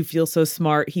makes you feel so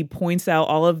smart. He points out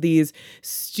all of these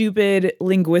stupid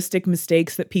linguistic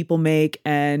mistakes that people make,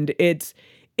 and it's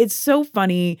so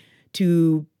funny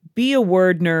to be a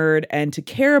word nerd and to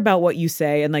care about what you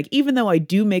say. And like, even though I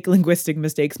do make linguistic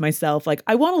mistakes myself, like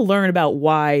I want to learn about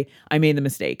why I made the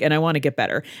mistake and I want to get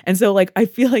better. And so like, I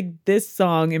feel like this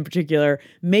song in particular,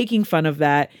 making fun of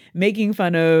that, making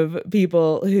fun of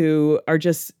people who are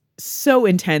just so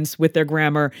intense with their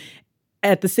grammar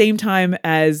at the same time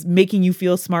as making you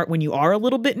feel smart when you are a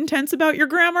little bit intense about your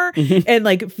grammar and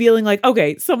like feeling like,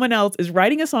 okay, someone else is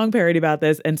writing a song parody about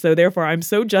this. And so therefore I'm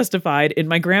so justified in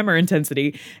my grammar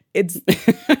intensity. It's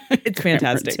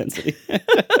fantastic. Intensity.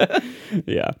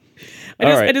 Yeah.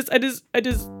 I just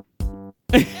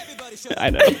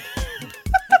I know. I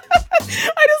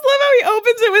just love how he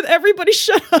opens it with everybody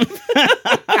shut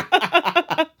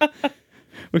up.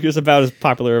 Which is about as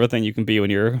popular of a thing you can be when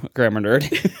you're a grammar nerd.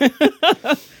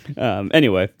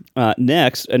 Anyway,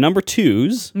 next, number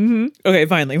 2s. Okay,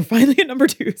 finally at number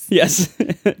 2s. Yes.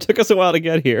 It took us a while to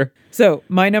get here. So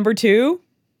my number 2.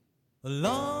 A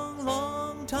long,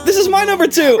 long time This is my number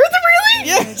 2. Really? in a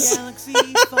Yes. galaxy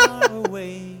far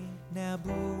away,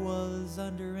 Naboo was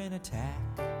under an attack.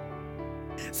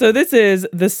 So this is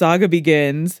The Saga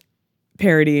Begins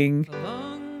parodying.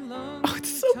 Oh,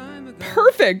 it's so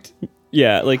perfect.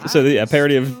 Yeah, like, so the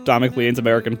parody of Don McLean's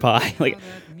American Pie. Like,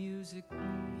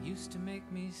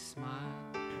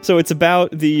 so it's about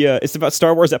it's about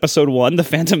Star Wars Episode 1, The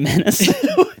Phantom Menace.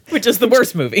 Which is the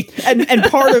worst movie. and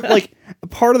part of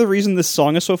the reason this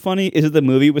song is so funny is that the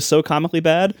movie was so comically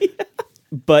bad. Yeah.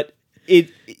 But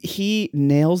he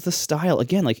nails the style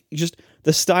again, like just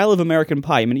the style of American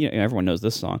Pie. I mean, everyone knows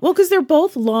this song. Well, because they're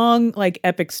both long, like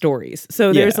epic stories.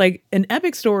 So there's Yeah. like an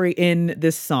epic story in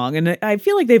this song. And I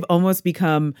feel like they've almost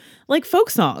become like folk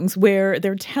songs where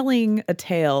they're telling a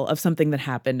tale of something that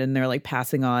happened and they're like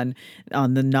passing on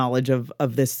the knowledge of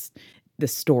this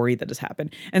story that has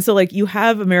happened. And so like you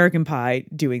have American Pie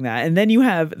doing that. And then you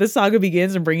have The Saga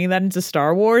Begins and bringing that into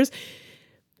Star Wars.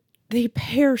 They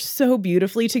pair so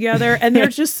beautifully together and they're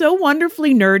just so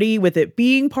wonderfully nerdy with it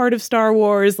being part of Star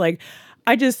Wars. Like,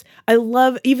 I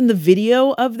love even the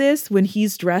video of this when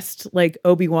he's dressed like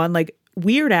Obi-Wan, like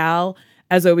Weird Al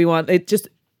as Obi-Wan.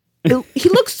 He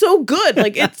looks so good.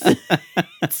 Like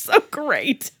it's so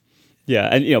great.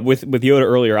 Yeah, and with Yoda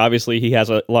earlier, obviously he has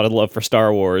a lot of love for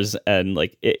Star Wars, and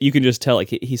like you can just tell, like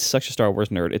he's such a Star Wars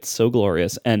nerd. It's so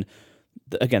glorious, and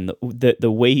again,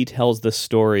 the way he tells the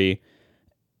story,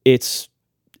 it's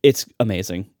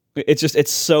amazing.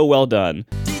 It's so well done.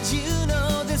 Did you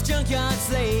know this junkyard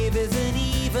slave isn't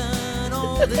even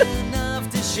old enough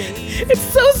to shave? It's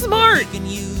so smart. He can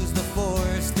use the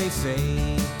force, they say.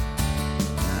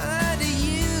 Do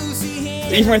you see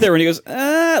him? Even right there when he goes,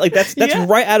 like that's Yeah.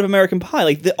 right out of American Pie.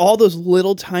 Like all those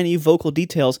little tiny vocal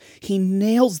details, he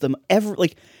nails them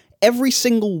every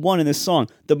single one in this song.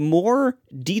 The more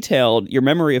detailed your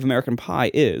memory of American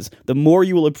Pie is, the more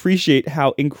you will appreciate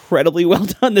how incredibly well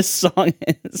done this song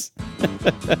is. If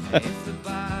the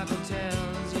Bible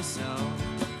tells you so,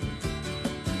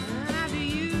 how do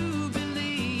you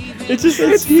believe He so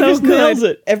just nails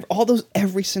good. it.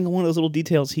 Every single one of those little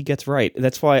details he gets right.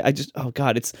 That's why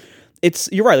it's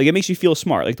you're right. Like it makes you feel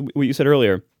smart. Like what you said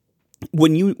earlier,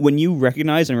 when you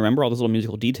recognize and remember all those little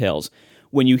musical details,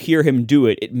 when you hear him do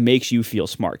it, it makes you feel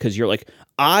smart because you're like,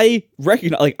 I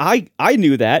recognize, like I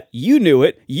knew that, you knew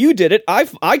it, you did it,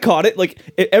 I caught it. Like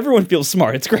everyone feels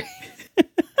smart. It's great,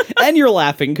 and you're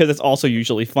laughing because it's also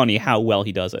usually funny how well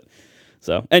he does it.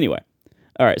 So anyway,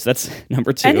 all right, so that's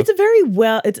number 2. And it's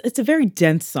a very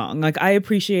dense song. Like I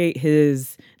appreciate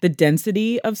the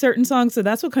density of certain songs. So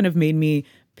that's what kind of made me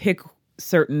pick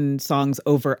certain songs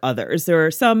over others. There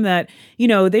are some that,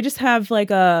 they just have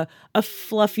like a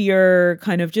fluffier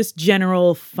kind of just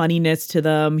general funniness to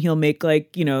them. He'll make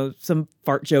like, some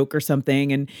fart joke or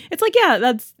something. And it's like,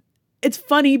 yeah, it's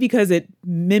funny because it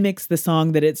mimics the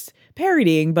song that it's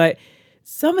parodying. But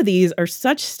some of these are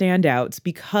such standouts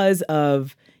because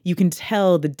of, you can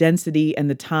tell the density and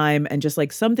the time and just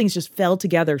like some things just fell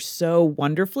together so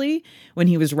wonderfully when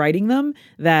he was writing them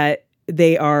that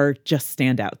they are just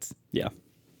standouts. Yeah.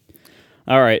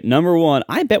 All right, number 1.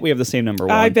 I bet we have the same number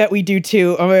 1. I bet we do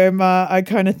too. I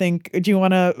kind of think. Do you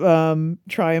want to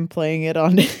try and playing it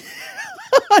on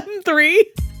on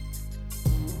 3?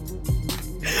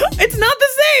 It's not the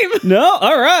same. No.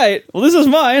 All right. Well, this is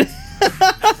mine.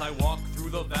 As I walk through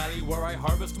the valley where I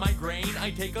harvest my grain,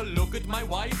 I take a look at my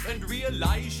wife and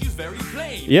realize she's very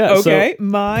plain. Yeah. Okay,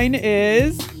 mine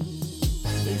is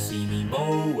They see me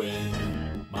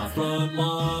mowing my front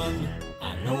lawn.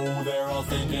 I know they're all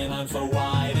thinking I'm so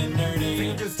white and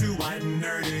nerdy. Just too white and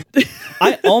nerdy.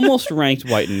 I almost ranked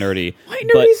White and Nerdy. White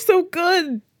but Nerdy's so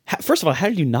good. first of all, how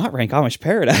did you not rank Amish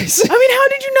Paradise? I mean, how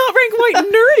did you not rank White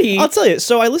and Nerdy? I'll tell you.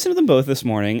 So I listened to them both this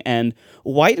morning, and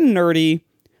White and Nerdy,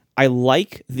 I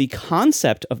like the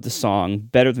concept of the song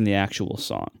better than the actual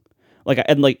song.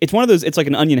 It's one of those. It's like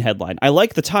an Onion headline. I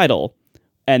like the title,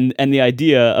 and the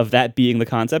idea of that being the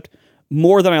concept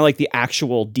more than I like the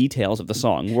actual details of the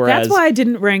song. Whereas That's why I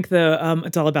didn't rank the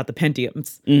It's All About the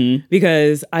Pentiums,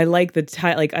 because I like the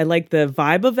I like the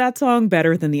vibe of that song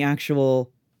better than the actual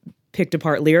picked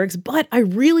apart lyrics. But I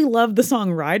really love the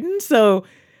song "Ridin'," so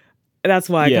that's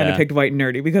why I kind of picked White and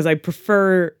Nerdy, because I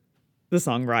prefer the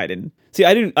song "Ridin'." See,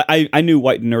 I knew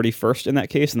White and Nerdy first in that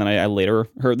case, and then I later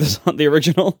heard the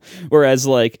original. Whereas,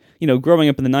 growing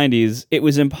up in the 90s, it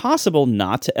was impossible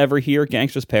not to ever hear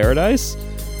Gangsta's Paradise.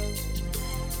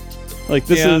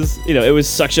 This is, it was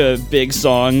such a big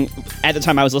song. At the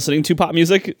time, I was listening to pop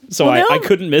music, so I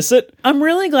couldn't miss it. I'm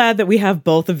really glad that we have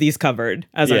both of these covered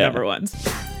as our number ones.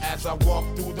 As I walk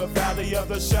through the valley of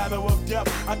the shadow of death,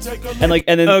 I take a look.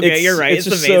 And then Okay, you're right. It's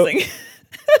just amazing.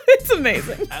 It's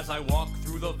amazing. As I walk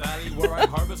through the valley where I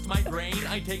harvest my grain,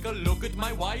 I take a look at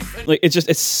my wife and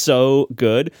it's so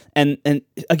good. And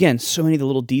again, so many of the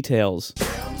little details.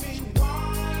 tell me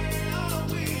why are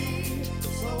we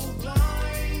so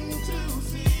blind to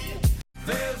see?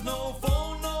 There's no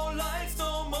phone, no lights,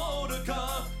 no motor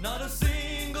car, not a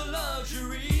single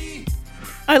luxury.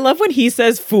 I love when he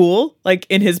says "fool"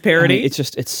 in his parody. I mean,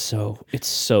 it's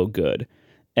so good.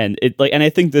 And I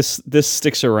think this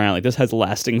sticks around. This has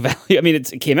lasting value. I mean, it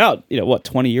came out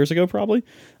 20 years ago probably,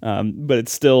 but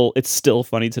it's still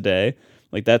funny today.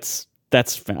 I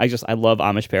love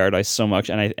Amish Paradise so much,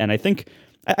 and I think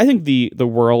the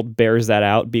world bears that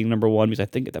out being number one, because I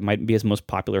think that might be his most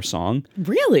popular song.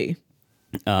 Really?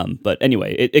 But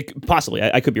anyway, it possibly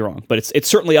I could be wrong, but it's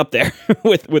certainly up there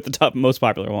with the top most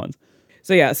popular ones.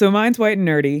 So mine's White and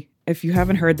Nerdy. If you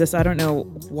haven't heard this, I don't know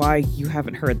why you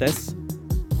haven't heard this,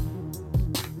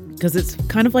 because it's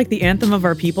kind of like the anthem of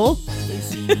our people. They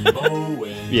see me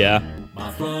mowing Yeah.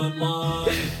 my front lawn.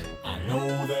 I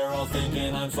know they're all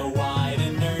thinking I'm so white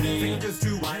and nerdy. Think I'm just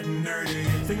too white and nerdy.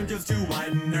 Think I'm just too white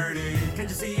and nerdy. Can't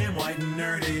you see I'm white and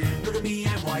nerdy? Look at me,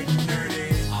 I'm white and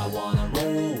nerdy. I wanna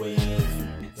roll with.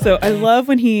 So I love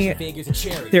when he Figures and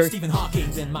cherries. There- Stephen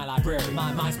Hawking's in my library.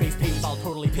 My MySpace page all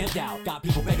totally pimped out. Got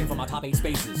people begging for my top 8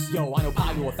 spaces. Yo, I know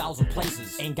pie to 1,000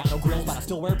 places. Ain't got no grills, but I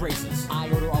still wear braces.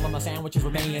 I order all of my sandwiches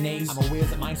with mayonnaise. I'm a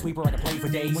whiz at Minesweeper, I can play for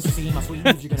days. Once you see my sweet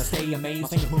moves, you're gonna stay amazed. My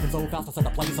fingers moving so fast, I'll set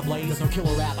the place ablaze. There's no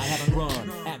killer rap I haven't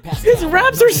run. At Pascal, His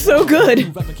raps are so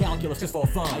good. Vector calculus just for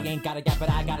fun. I ain't got a gap,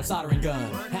 but I got a soldering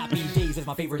gun. Happy Days is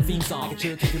my favorite theme song. I can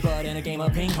cheer, kick your butt in a game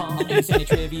of ping pong. Any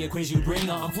trivia quiz you bring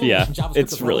on. I'm fluent Yeah, in JavaScript,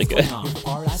 it's the really flow's good. Klingon. Here's the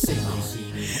part I sing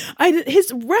on.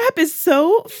 his rap is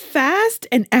so fast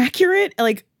and accurate.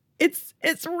 It's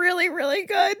really, really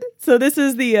good. So this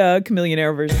is the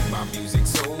Chameleonaire version. My music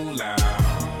so loud,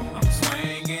 I'm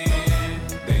swinging.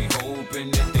 They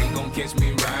hoping that they gon' catch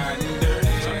me riding dirty.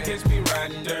 Tryna catch me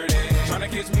riding dirty.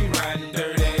 Tryna catch me riding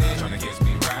dirty. Tryna catch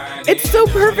me riding. It's so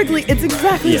perfectly. It's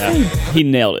exactly the same. He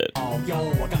nailed it. Oh,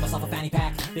 yo, I got myself a fanny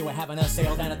pack. They were having a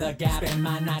sale down at the Gap. Spend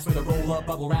my nights with a roll-up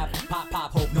bubble wrap. Pop,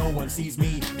 pop, hope no one sees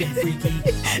me. Getting freaky.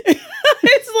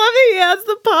 It's lovely. He has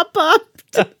the pop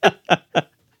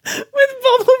with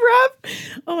bubble wrap.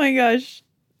 Oh my gosh.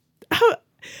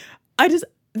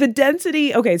 The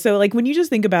density. Okay, so when you just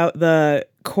think about the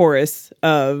chorus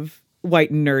of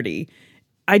White and Nerdy,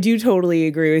 I do totally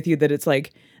agree with you that it's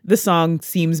the song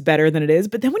seems better than it is.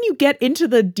 But then when you get into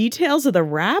the details of the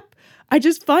rap, I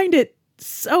just find it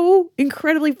so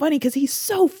incredibly funny because he's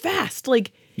so fast.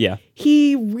 Yeah.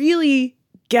 He really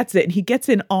gets it. And he gets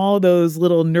in all those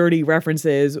little nerdy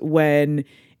references when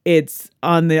it's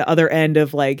on the other end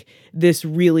of this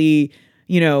really,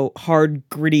 hard,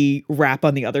 gritty rap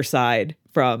on the other side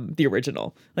from the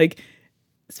original.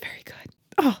 It's very good.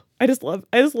 Oh, I just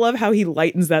love how he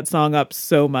lightens that song up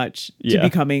so much to Yeah.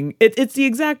 becoming it's the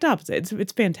exact opposite.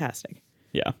 It's fantastic.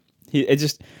 Yeah.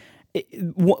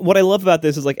 What I love about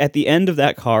this is at the end of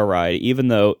that car ride, even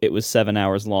though it was 7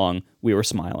 hours long, we were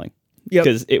smiling. Yep.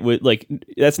 Because it would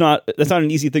that's not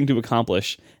an easy thing to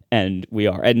accomplish. And we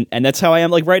are. And that's how I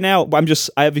am. Like right now,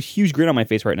 I have a huge grin on my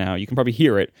face right now. You can probably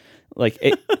hear it. Like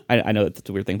I know that's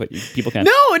a weird thing, but people can.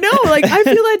 No, like I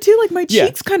feel that too. Like my Yeah.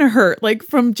 cheeks kind of hurt, like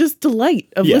from just delight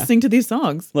of Yeah. listening to these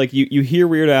songs. Like you hear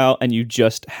Weird Al and you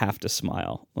just have to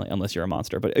smile, like, unless you're a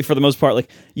monster. But for the most part,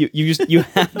 like you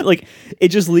have to, like, it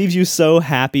just leaves you so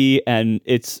happy, and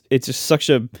it's just such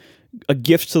a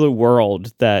gift to the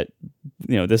world that,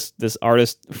 you know, this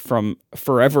artist from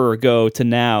forever ago to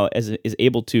now is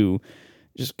able to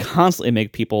just constantly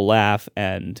make people laugh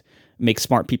and make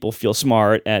smart people feel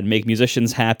smart and make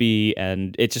musicians happy,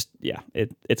 and it just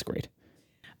it's great.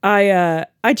 I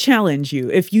challenge you,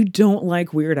 if you don't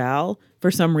like Weird Al for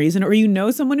some reason, or you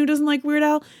know someone who doesn't like Weird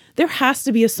Al, there has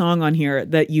to be a song on here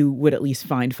that you would at least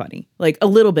find funny, like a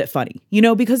little bit funny, you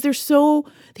know, because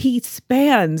he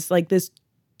spans like this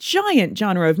giant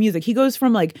genre of music. He goes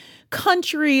from like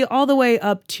country all the way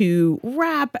up to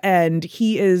rap, and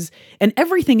and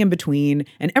everything in between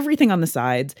and everything on the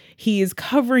sides. He is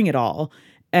covering it all.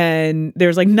 And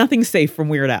there's like nothing safe from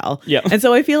Weird Al. Yeah. And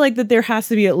so I feel like that there has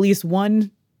to be at least one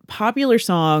popular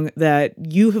song that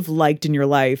you have liked in your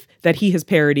life that he has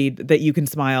parodied that you can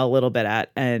smile a little bit at.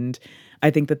 And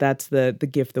I think that that's the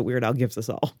gift that Weird Al gives us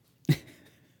all.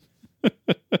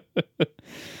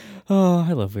 Oh,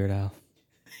 I love Weird Al.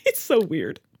 It's so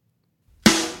weird.